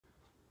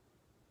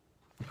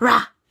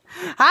Rah!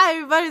 Hi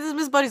everybody, this is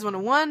Miss Buddies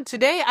 101.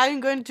 Today I'm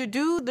going to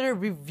do the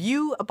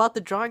review about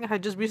the drawing I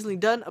had just recently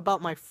done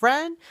about my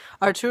friend,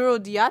 Arturo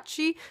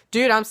Diachi.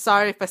 Dude, I'm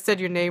sorry if I said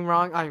your name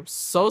wrong. I am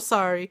so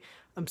sorry.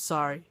 I'm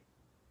sorry.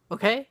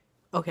 Okay?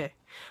 Okay.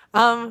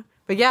 But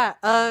yeah,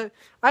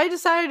 I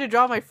decided to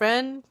draw my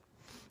friend.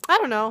 I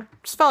don't know.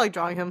 Just felt like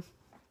drawing him.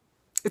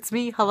 It's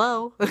me.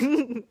 Hello.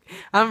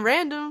 I'm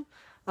random.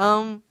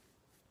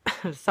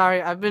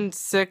 Sorry, I've been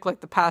sick like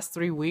the past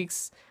 3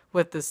 weeks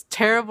with this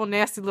terrible,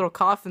 nasty little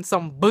cough and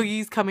some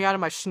boogies coming out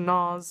of my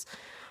schnoz.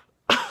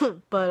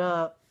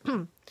 But,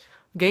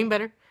 getting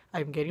better.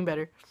 I'm getting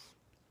better.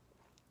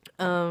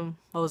 What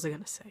was I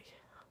gonna say?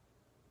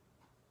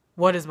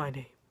 What is my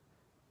name?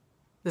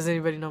 Does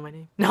anybody know my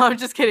name? No, I'm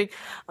just kidding.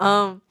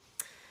 But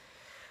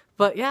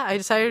yeah, I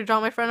decided to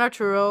draw my friend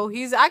Arturo.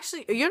 He's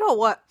actually, you know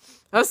what?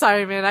 I'm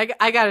sorry, man.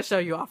 I gotta show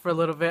you off for a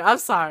little bit. I'm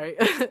sorry.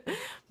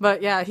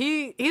 But yeah,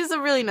 he's a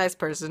really nice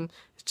person.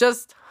 It's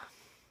just,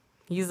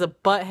 he's a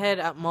butthead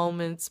at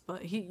moments,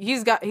 but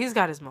he's got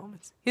his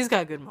moments. He's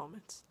got good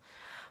moments.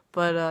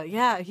 But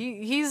yeah,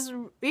 he's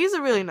a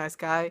really nice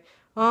guy.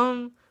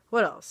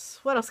 What else?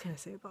 What else can I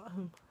say about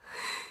him?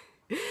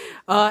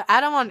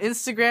 Add him on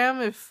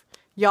Instagram if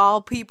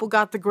y'all people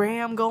got the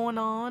gram going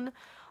on.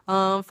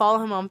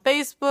 Follow him on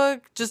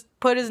Facebook. Just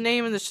put his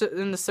name in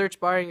the search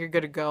bar and you're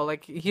good to go.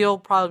 Like, he'll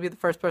probably be the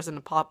first person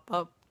to pop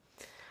up.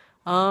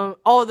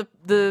 Oh,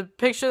 the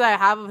picture that I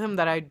have of him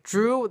that I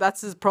drew,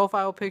 that's his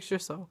profile picture.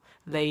 So,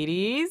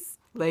 ladies,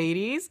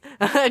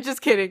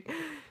 just kidding.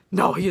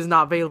 No, he is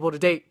not available to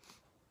date.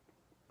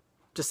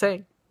 Just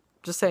saying.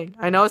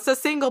 I know it says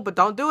single, but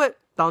don't do it.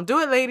 Don't do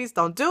it, ladies.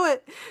 Don't do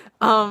it.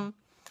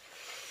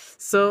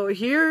 So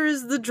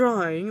here's the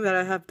drawing that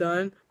I have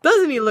done.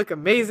 Doesn't he look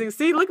amazing?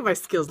 See, look at my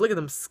skills. Look at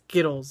them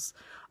Skittles.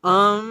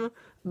 The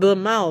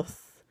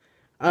mouth.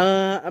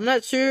 I'm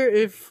not sure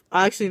if,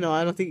 actually no,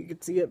 I don't think you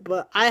can see it,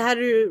 but I had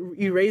to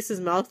erase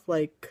his mouth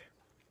like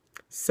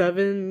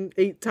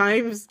 7-8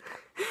 times.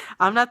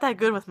 I'm not that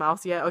good with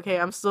mouths yet. Okay,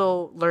 I'm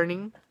still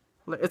learning.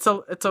 It's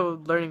a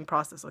learning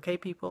process. Okay,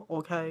 people.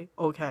 Okay.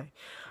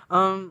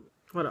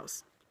 What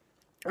else?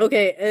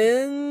 Okay,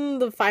 in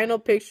the final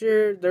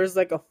picture, there's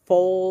like a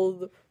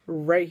fold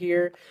right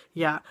here.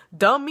 Yeah,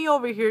 dumb me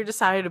over here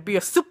decided to be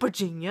a super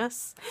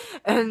genius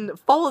and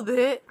fold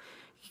it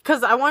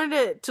because I wanted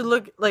it to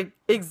look like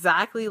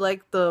exactly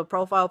like the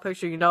profile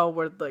picture, you know,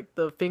 where like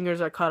the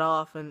fingers are cut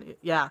off. And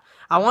yeah,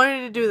 I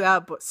wanted to do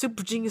that, but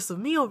super genius of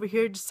me over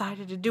here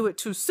decided to do it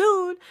too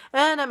soon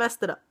and I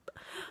messed it up.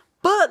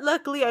 But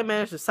luckily I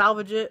managed to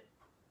salvage it,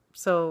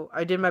 so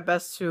I did my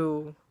best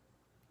to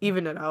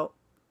even it out.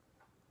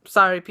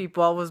 Sorry,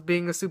 people, I was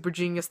being a super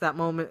genius that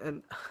moment,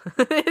 and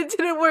it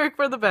didn't work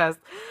for the best.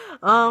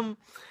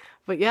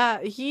 But yeah,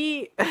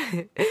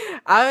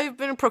 I've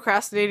been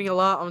procrastinating a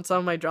lot on some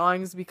of my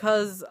drawings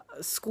because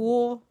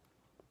school,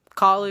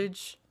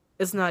 college,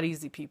 it's not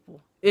easy,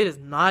 people. It is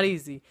not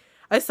easy.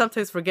 I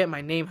sometimes forget my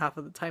name half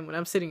of the time when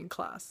I'm sitting in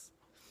class.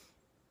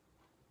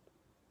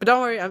 But don't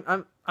worry,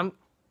 I'm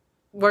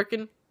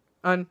working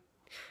on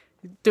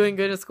doing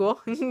good in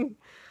school.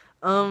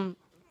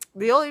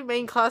 The only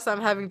main class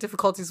I'm having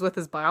difficulties with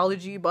is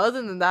biology, but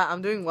other than that,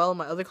 I'm doing well in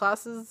my other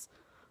classes.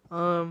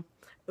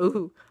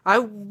 Ooh, I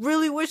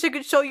really wish I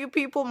could show you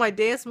people my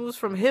dance moves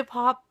from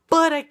hip-hop,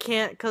 but I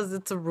can't because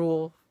it's a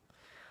rule.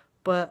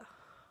 But,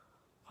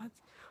 what?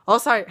 Oh,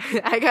 sorry,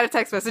 I got a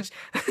text message.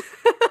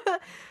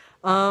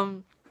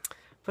 But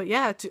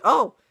yeah,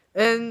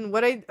 and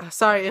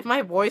sorry, if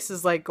my voice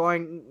is like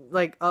going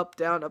like up,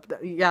 down,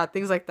 yeah,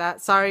 things like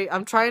that. Sorry,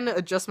 I'm trying to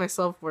adjust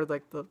myself where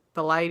like the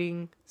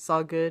lighting is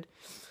all good.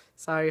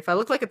 Sorry, if I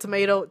look like a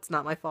tomato, it's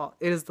not my fault.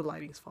 It is the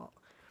lighting's fault.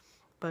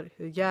 But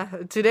yeah,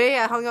 today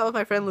I hung out with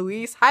my friend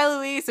Luis. Hi,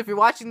 Luis, if you're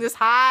watching this,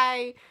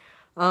 hi.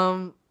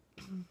 But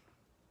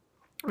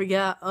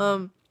yeah,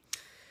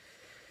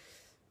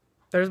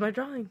 there's my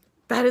drawing.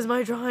 That is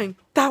my drawing.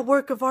 That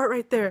work of art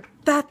right there.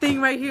 That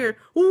thing right here.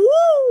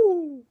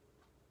 Woo!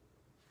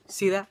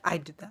 See that? I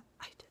did that.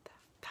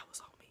 That was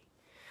all me.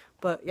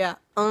 But yeah,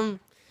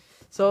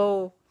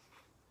 so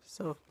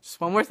just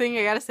one more thing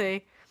I gotta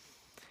say.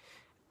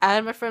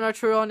 Add my friend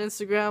Arturo on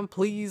Instagram,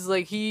 please.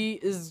 Like,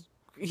 he's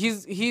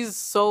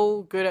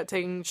so good at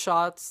taking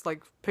shots,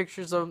 like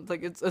pictures of,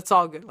 like, it's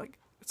all good. Like,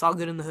 it's all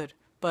good in the hood.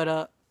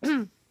 But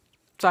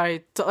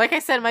sorry, like I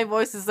said, my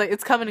voice is like,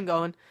 it's coming and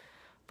going.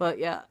 But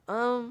yeah,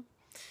 other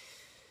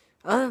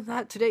than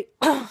that, today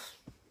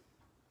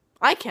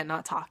I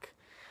cannot talk.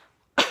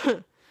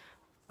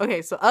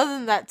 Okay, so other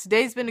than that,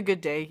 today's been a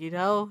good day, you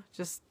know?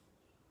 Just,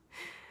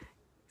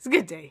 it's a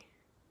good day.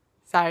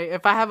 Sorry,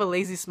 if I have a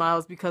lazy smile,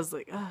 it's because,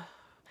 like,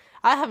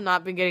 I have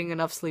not been getting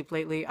enough sleep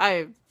lately.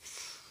 I'm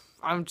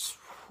just,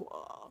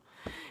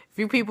 if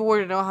you people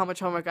were to know how much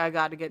homework I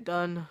got to get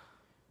done,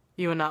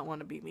 you would not want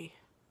to be me.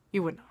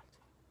 You would not.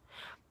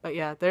 But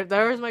yeah,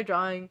 there is my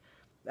drawing.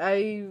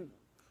 I'm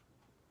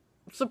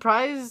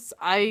surprised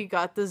I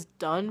got this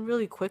done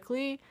really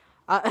quickly.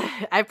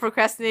 I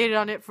procrastinated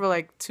on it for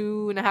like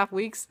 2.5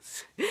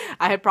 weeks.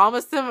 I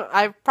promised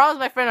my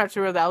friend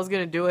Arturo that I was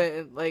gonna do it,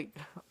 and like,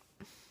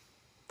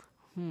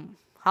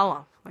 how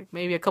long? Like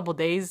maybe a couple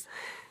days.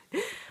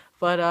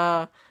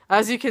 But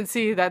as you can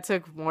see, that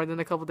took more than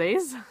a couple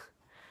days.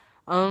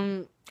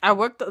 I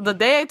worked the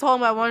day I told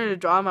him I wanted to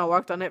draw him. I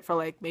worked on it for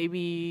like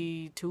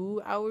maybe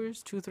 2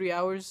 hours, 3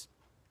 hours,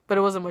 but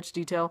it wasn't much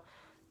detail.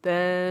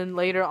 Then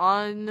later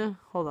on,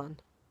 hold on,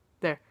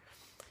 there.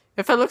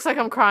 If it looks like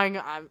I'm crying,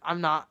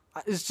 I'm not.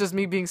 It's just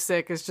me being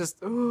sick. It's just,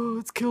 oh,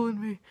 it's killing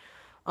me.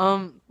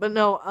 But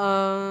no.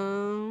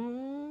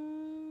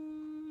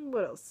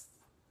 What else?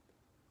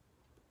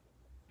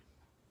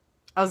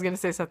 I was gonna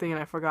say something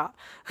and I forgot.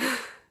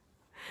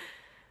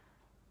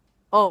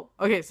 Oh,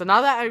 okay, so now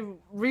that I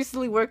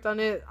recently worked on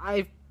it,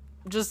 I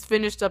just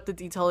finished up the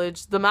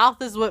detailage. The mouth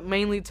is what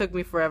mainly took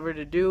me forever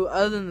to do.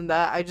 Other than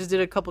that, I just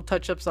did a couple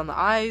touch-ups on the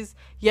eyes.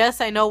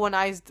 Yes, I know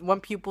one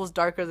pupil's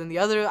darker than the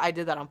other. I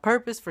did that on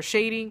purpose for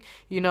shading.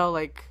 You know,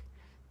 like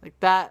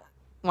that.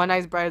 One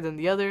eye's brighter than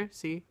the other.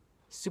 See?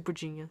 Super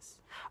genius.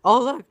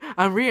 Oh, look,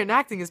 I'm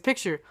reenacting his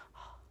picture.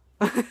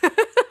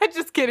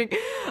 Just kidding.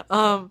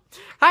 Hi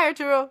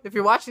Arturo, if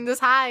you're watching this,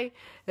 hi.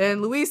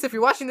 And Luis, if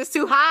you're watching this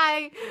too,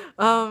 hi.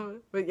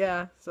 But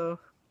yeah, so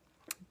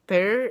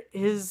there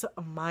is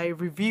my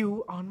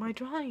review on my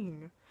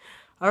drawing.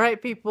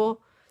 Alright,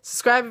 people.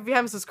 Subscribe if you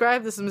haven't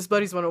subscribed. This is Miss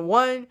Buddies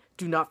 101.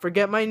 Do not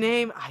forget my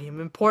name. I am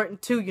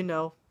important too, you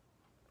know.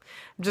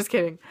 I'm just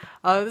kidding.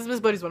 This is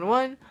Miss Buddies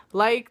 101.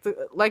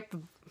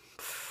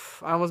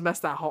 I almost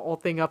messed that whole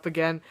thing up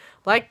again.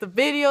 Like the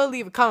video,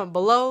 leave a comment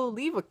below.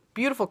 Leave a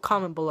beautiful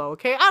comment below,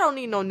 okay? I don't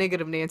need no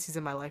negative Nancy's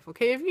in my life,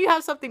 okay? If you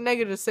have something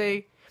negative to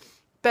say,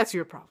 that's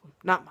your problem,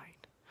 not mine.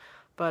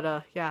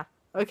 But, yeah.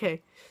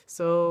 Okay,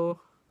 so...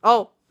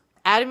 Oh,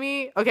 add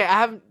me. Okay, I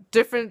have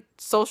different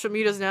social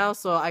medias now.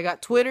 So I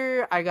got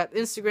Twitter, I got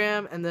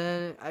Instagram, and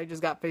then I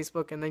just got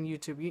Facebook and then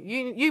YouTube.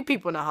 You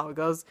people know how it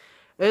goes.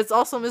 It's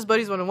also Miss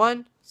Buddies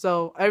 101.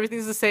 So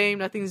everything's the same,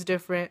 nothing's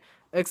different.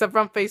 Except for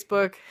on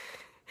Facebook.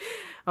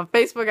 On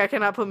Facebook, I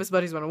cannot put Miss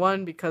Buddies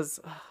 101 because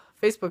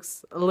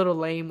Facebook's a little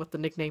lame with the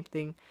nickname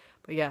thing.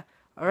 But yeah.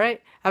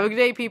 Alright. Have a good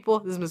day, people.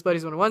 This is Miss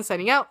Buddies 101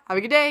 signing out. Have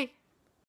a good day.